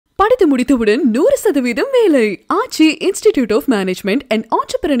படித்து முடித்தவுடன் 100% வேலை. ஆச்சி institute of management and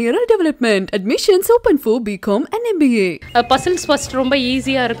என்டர்பிரெனியூரல் development. Admissions open for BCom and MBA. Puzzles first ரொம்ப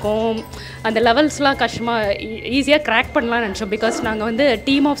ஈஸியாக இருக்கும். அந்த லெவல்ஸ்லாம் கஷ்டமாக ஈஸியாக கிராக் பண்ணலாம்னு நினச்சோம். பிகாஸ் நாங்கள் வந்து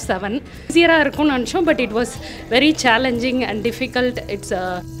டீம் ஆஃப் 7 ஈஸியாக இருக்கும்னு நினச்சோம். But it was very challenging and difficult. It's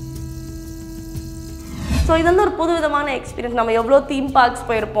so இது வந்து ஒரு புது விதமான எக்ஸ்பீரியன்ஸ். நம்ம எவ்வளோ தீம் பார்க்ஸ்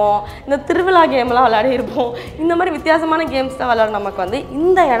போயிருப்போம், இந்த திருவிழா கேம்லாம் விளையாடிருப்போம், இந்த மாதிரி வித்தியாசமான கேம்ஸ் தான் விளையாட நமக்கு வந்து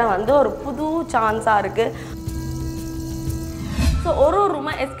இந்த இடம் வந்து ஒரு புது சான்ஸாக இருக்குது. ஸோ ஒரு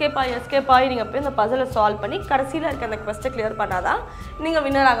ரூமை எஸ்கேப் ஆகி நீங்கள் போய் இந்த பசிலை சால்வ் பண்ணி கடைசியில் இருக்க அந்த குவெஸ்ட்டை கிளியர் பண்ணால் தான் நீங்கள்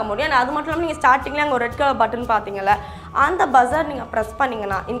வின்னர் ஆக முடியும். அண்ட் அது மட்டும் இல்லாமல் நீங்கள் ஸ்டார்டிங்கில் அங்கே ஒரு ரெட் கலர் பட்டன் பார்த்தீங்கல்ல, அந்த பஸர் நீங்கள் ப்ரெஸ்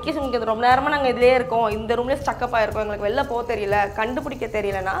பண்ணிங்கன்னா இன்கேஸ் உங்களுக்கு இது ரொம்ப நேரமாக நாங்கள் இதிலே இருக்கோம், இந்த ரூம்லேயே ஸ்டக்கப் ஆகிருக்கோம், எங்களுக்கு வெளில போக தெரியல, கண்டுபிடிக்க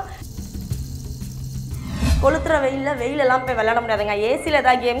தெரியலன்னா கொளுத்துற வெயிலெல்லாம் போய் விளையாட முடியாதுங்க. ஏசியில்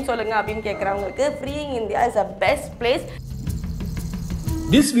ஏதாவது கேம் சொல்லுங்கள் அப்படின்னு கேட்குறவங்களுக்கு freeing India is a best place.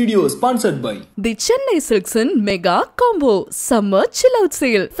 This video is sponsored by The Chennai Silks in Mega Combo Summer Chill Out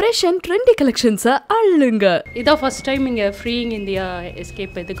Sale. Fresh and trendy collections அள்ளுங்க. இதான் ஃபர்ஸ்ட் டைம் இங்கே ஃப்ரீயிங் இந்தியா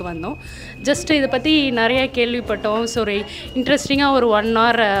எஸ்கேப் இதுக்கு வந்தோம். Just இதை பற்றி நிறைய கேள்விப்பட்டோம். So ஒரு இன்ட்ரெஸ்டிங்காக ஒரு 1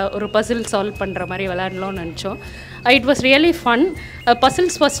 hour ஒரு பசில் சால்வ் பண்ணுற மாதிரி விளையாடலாம்னு நினச்சோம். It was really fun.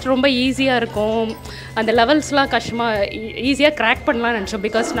 Puzzles first ரொம்ப ஈஸியாக இருக்கும். அந்த லெவல்ஸ்லாம் கஷ்டமாக ஈஸியாக கிராக் பண்ணலாம்னு நினச்சோம்.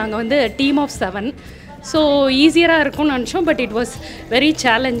 பிகாஸ் நாங்கள் வந்து டீம் ஆஃப் 7 ஸோ ஈஸியாக இருக்கும்னு நினச்சோம். But it was very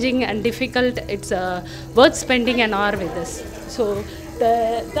challenging and difficult. It's worth spending an hour with us. So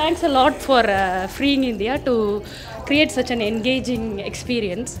thanks a lot for freeing India to create such an engaging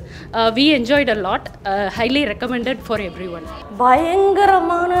experience. We enjoyed a lot. Highly recommended for everyone.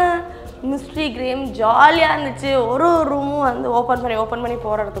 பயங்கரமான mystery game ஜாலியாக இருந்துச்சு. ஒரு ரூமும் வந்து open பண்ணி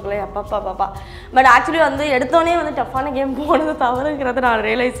போகிறதுக்குள்ளே அப்பா. But actually வந்து எடுத்தோடனே வந்து டஃப்பான கேம் போனது தவறுங்கிறத நான்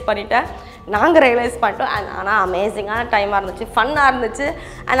நாங்கள் ரியலைஸ் பண்ணிட்டோம். ஆனால் அமேசிங்கான டைமாக இருந்துச்சு, ஃபன்னாக இருந்துச்சு.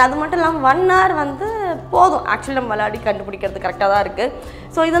 அண்ட் அது மட்டும் இல்லாமல் 1 hour வந்து போதும் ஆக்சுவலி நம்ம விளையாடி கண்டுபிடிக்கிறது கரெக்டாக தான் இருக்குது.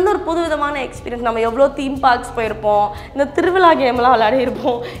 ஸோ இது வந்து ஒரு புது விதமான எக்ஸ்பீரியன்ஸ். நம்ம எவ்வளோ தீம் பார்க்ஸ் போயிருப்போம், இந்த திருவிழா கேம்லாம்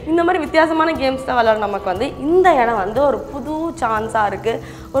விளையாடிருப்போம், இந்த மாதிரி வித்தியாசமான கேம்ஸ் தான் விளையாட நமக்கு வந்து இந்த இடம் வந்து ஒரு புது சான்ஸாக இருக்குது,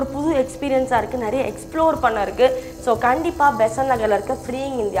 ஒரு புது எக்ஸ்பீரியன்ஸாக இருக்குது, நிறைய எக்ஸ்ப்ளோர் பண்ண இருக்குது. ஸோ கண்டிப்பாக பெசன்ட் நகரில் இருக்க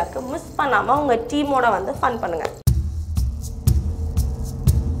ஃப்ரீயிங் இந்தியாவுக்கு மிஸ் பண்ணாமல் உங்கள் டீமோட வந்து ஃபன் பண்ணுங்கள்.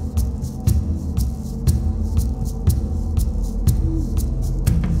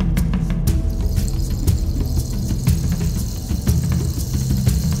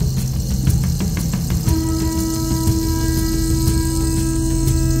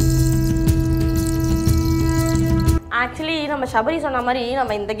 ஆக்சுவலி நம்ம ஷபரி சொன்ன மாதிரி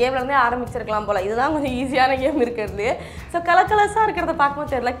நம்ம இந்த கேம்லேருந்தே ஆரம்பிச்சிருக்கலாம் போல். இதுதான் கொஞ்சம் ஈஸியான கேம் இருக்கிறது. ஸோ கலர்ஸாக இருக்கிறத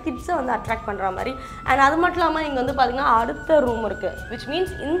பார்க்கும்போது தெரியல, கிட்ஸை வந்து அட்ராக்ட் பண்ணுற மாதிரி. அண்ட் அது மட்டும் இல்லாமல் இங்கே வந்து பார்த்திங்கன்னா அடுத்த ரூம் இருக்குது, விச்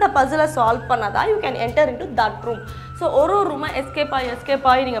மீன்ஸ் இந்த பசிலை சால்வ் பண்ணால் தான் you can enter into that room. So ஒரு ரூமை எஸ்கேப்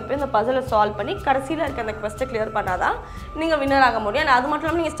ஆகி நீங்கள் போய் இந்த பசிலை சால்வ் பண்ணி கடைசியில் இருக்க அந்த குவெஸ்ட்டை கிளியர் பண்ணால் தான் நீங்கள் வின்னர் ஆக முடியும். அண்ட் அது மட்டும்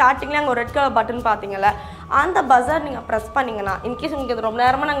இல்லாமல் நீங்கள் ஸ்டார்டிங்கில் அங்கே ஒரு ரெட் கலர் பட்டன் பார்த்தீங்கல்ல, அந்த பஸர் நீங்கள் ப்ரெஸ் பண்ணிங்கன்னா இன்கேஸ் உங்களுக்கு இது ரொம்ப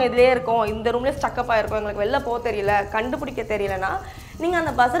நேரமாக நாங்கள் இதிலே இருக்கோம், இந்த ரூம்லேயே ஸ்டக்கப் ஆகிருக்கோம், எங்களுக்கு வெளில போக தெரியல, கண்டுபிடிக்க தெரியலன்னா நீங்கள்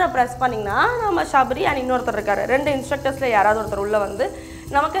அந்த பஸரை ப்ரெஸ் பண்ணிங்கன்னா நம்ம ஷபரி அண்ட் இன்னொருத்தர் இருக்கார், 2 இன்ஸ்ட்ரக்டர்ஸில் யாராவது ஒருத்தர் உள்ளே வந்து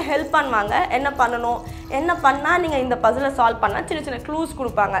நமக்கு ஹெல்ப் பண்ணுவாங்க. என்ன பண்ணணும், என்ன பண்ணால் நீங்கள் இந்த பசிலை சால்வ் பண்ணால் சின்ன க்ளூஸ்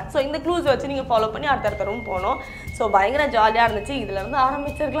கொடுப்பாங்க. ஸோ இந்த க்ளூஸ் வச்சு நீங்கள் ஃபாலோ பண்ணி அடுத்த ரூம் போகணும். ஸோ பயங்கர ஜாலியாக இருந்துச்சு. இதிலேருந்து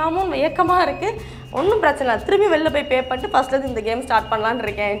ஆரம்பிச்சிருக்கலாமோன்னு ஏக்கமாக இருக்குது. ஒன்றும் பிரச்சனை இல்லை, திரும்பி வெளில போய் பே பண்ணிட்டு ஃபஸ்ட்லேருந்து இந்த கேம் ஸ்டார்ட் பண்ணலான்னு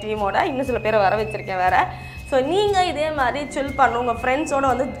இருக்கேன் என் டீமோட. இன்னும் சில பேரை வர வச்சுருக்கேன் வேறு. ஸோ நீங்கள் இதே மாதிரி சில் பண்ணணும், உங்கள் ஃப்ரெண்ட்ஸோடு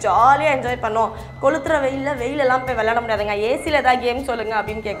வந்து ஜாலியாக என்ஜாய் பண்ணணும். கொளுத்துற வெயிலெல்லாம் போய் விளையாட முடியாதுங்க. ஏசியில் ஏதாவது கேம் சொல்லுங்கள்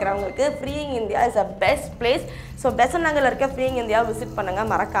அப்படின்னு கேட்குறவங்களுக்கு freeing India is a best place. So Besant நகரில் இருக்க ஃப்ரீயிங் இந்தியாவை விசிட்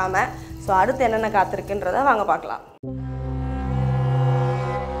பண்ணுங்கள் மறக்காமல். ஸோ அடுத்து என்னென்ன காத்திருக்குன்றதை வாங்க பார்க்கலாம்.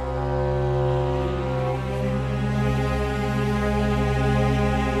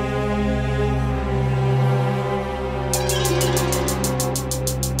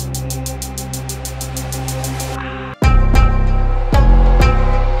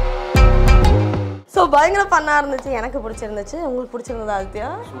 ஸோ பயங்கர ஃபன்னாக இருந்துச்சு, எனக்கு பிடிச்சிருந்துச்சு. உங்களுக்கு பிடிச்சிருந்ததா ஆதித்யா?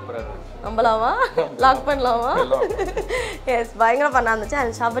 நம்பலாமா, லாக் பண்ணலாமா? எஸ், பயங்கர ஃபன்னாக இருந்துச்சு.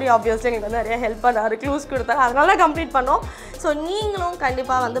 அண்ட் ஷபரி ஆப்வியஸ்லி எங்களுக்கு வந்து நிறைய ஹெல்ப் பண்ணார், க்ளூஸ் கொடுத்தாரு, அதனால கம்ப்ளீட் பண்ணோம். ஸோ நீங்களும்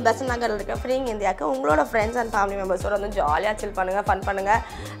கண்டிப்பாக வந்து பெசன்ட் நகரில் இருக்க ஃப்ரீயிங் இந்தியாவுக்கு உங்களோட ஃப்ரெண்ட்ஸ் அண்ட் ஃபேமிலி மெம்பர்ஸோட வந்து ஜாலியாக சில் பண்ணுங்கள், ஃபன் பண்ணுங்கள்.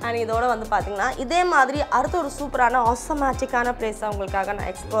 அண்ட் இதோட வந்து பார்த்திங்கன்னா இதே மாதிரி அடுத்த ஒரு சூப்பரான ஆசமேட்டிக்கான பிளேஸை உங்களுக்காக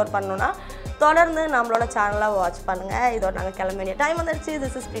நான் எக்ஸ்ப்ளோர் பண்ணணுன்னா தொடர்ந்து நம்மளோட சேனலை வாட்ச் பண்ணுங்கள். இதோட நாங்கள் கிளம்ப வேண்டிய டைம் வந்துடுச்சு.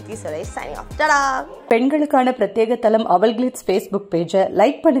 This is Preethi Suresh signing off. டடா. பெண்களுக்கான பிரத்யேக தளம் AvalGlitz Facebook பேஜை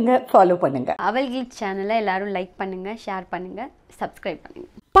லைக் பண்ணுங்க, ஃபாலோ பண்ணுங்க. AvalGlitz சேனலை எல்லாரும் லைக் பண்ணுங்க, ஷேர் பண்ணுங்க, சப்ஸ்கிரைப் பண்ணுங்க.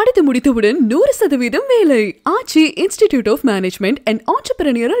 படித்து முடித்தவுடன் 100% வேலை. ஆச்சி institute of management and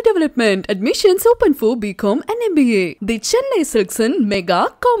ஆண்டர்பிரனியரல் development. Admissions open for BCom and MBA. The Chennai Silks in Mega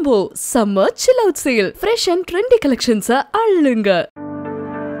Combo Summer Chill Out Sale. Fresh and trendy collections அள்ளுங்க.